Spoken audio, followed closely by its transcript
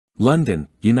London,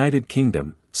 United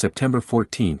Kingdom, September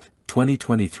 14,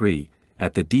 2023,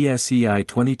 at the DSEI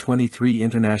 2023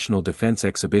 International Defence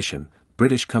Exhibition,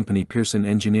 British company Pearson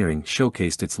Engineering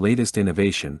showcased its latest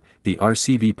innovation, the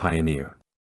RCV-Pioneer.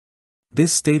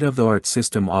 This state-of-the-art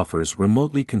system offers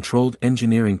remotely controlled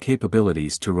engineering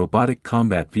capabilities to robotic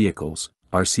combat vehicles,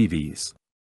 RCVs.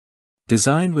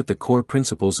 Designed with the core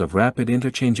principles of rapid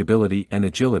interchangeability and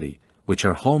agility, which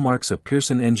are hallmarks of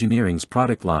Pearson Engineering's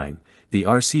product line, the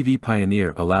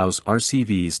RCV-Pioneer allows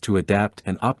RCVs to adapt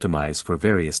and optimize for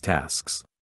various tasks.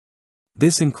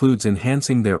 This includes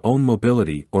enhancing their own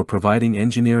mobility or providing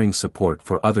engineering support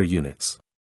for other units.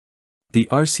 The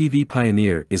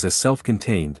RCV-Pioneer is a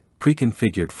self-contained,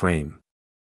 pre-configured frame.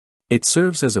 It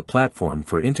serves as a platform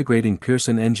for integrating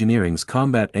Pearson Engineering's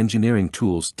combat engineering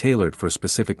tools tailored for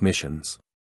specific missions.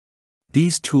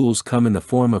 These tools come in the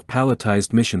form of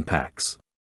palletized mission packs.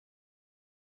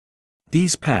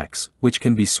 These packs, which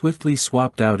can be swiftly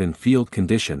swapped out in field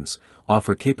conditions,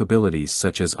 offer capabilities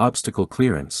such as obstacle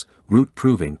clearance, route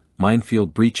proving,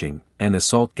 minefield breaching, and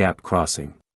assault gap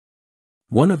crossing.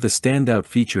 One of the standout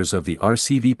features of the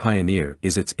RCV-Pioneer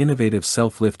is its innovative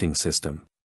self-lifting system.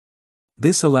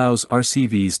 This allows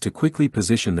RCVs to quickly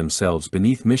position themselves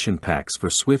beneath mission packs for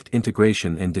swift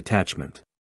integration and detachment.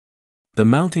 The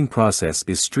mounting process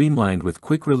is streamlined with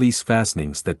quick-release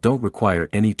fastenings that don't require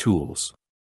any tools.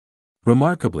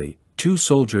 Remarkably, two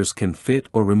soldiers can fit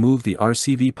or remove the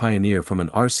RCV-Pioneer from an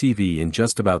RCV in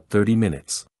just about 30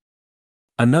 minutes.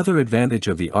 Another advantage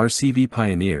of the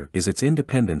RCV-Pioneer is its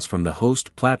independence from the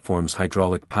host platform's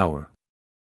hydraulic power.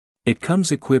 It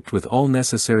comes equipped with all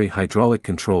necessary hydraulic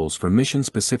controls for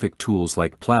mission-specific tools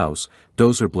like plows,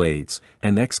 dozer blades,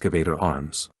 and excavator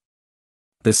arms.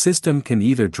 The system can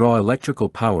either draw electrical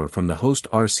power from the host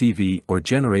RCV or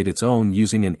generate its own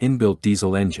using an inbuilt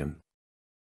diesel engine.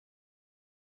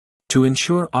 To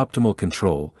ensure optimal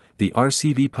control, the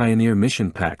RCV-Pioneer mission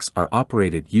packs are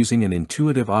operated using an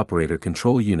Intuitive Operator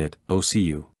Control Unit,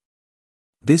 OCU.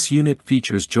 This unit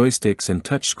features joysticks and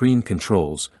touchscreen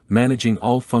controls, managing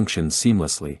all functions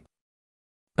seamlessly.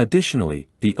 Additionally,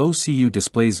 the OCU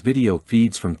displays video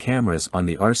feeds from cameras on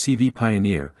the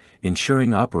RCV-Pioneer,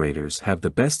 ensuring operators have the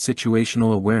best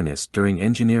situational awareness during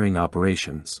engineering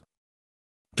operations.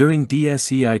 During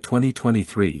DSEI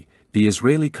 2023, the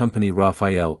Israeli company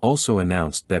Rafael also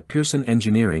announced that Pearson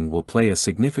Engineering will play a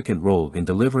significant role in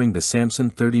delivering the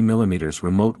Samson 30mm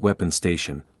Remote Weapon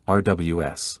Station,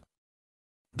 RWS.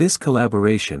 This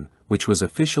collaboration, which was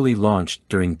officially launched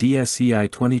during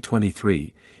DSEI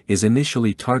 2023, is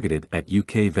initially targeted at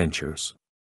UK ventures.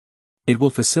 It will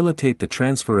facilitate the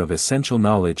transfer of essential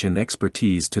knowledge and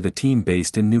expertise to the team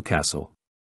based in Newcastle.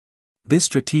 This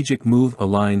strategic move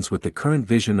aligns with the current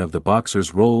vision of the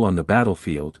Boxer's role on the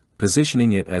battlefield,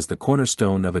 positioning it as the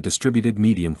cornerstone of a distributed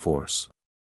medium force.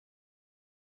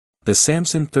 The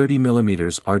Samson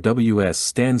 30mm RWS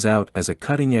stands out as a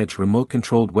cutting-edge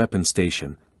remote-controlled weapon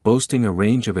station, boasting a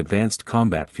range of advanced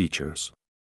combat features.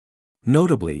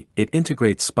 Notably, it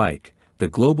integrates Spike, the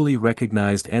globally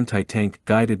recognized anti-tank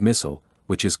guided missile,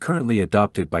 which is currently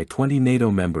adopted by 20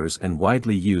 NATO members and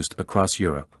widely used across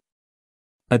Europe.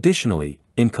 Additionally,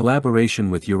 in collaboration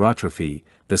with Eurotrophy,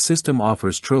 the system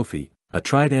offers Trophy, a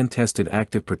tried-and-tested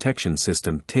active protection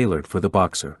system tailored for the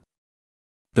Boxer.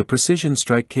 The precision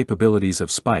strike capabilities of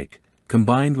Spike,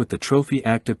 combined with the Trophy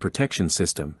active protection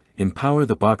system, empower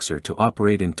the Boxer to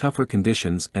operate in tougher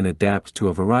conditions and adapt to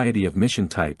a variety of mission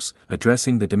types,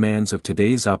 addressing the demands of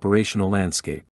today's operational landscape.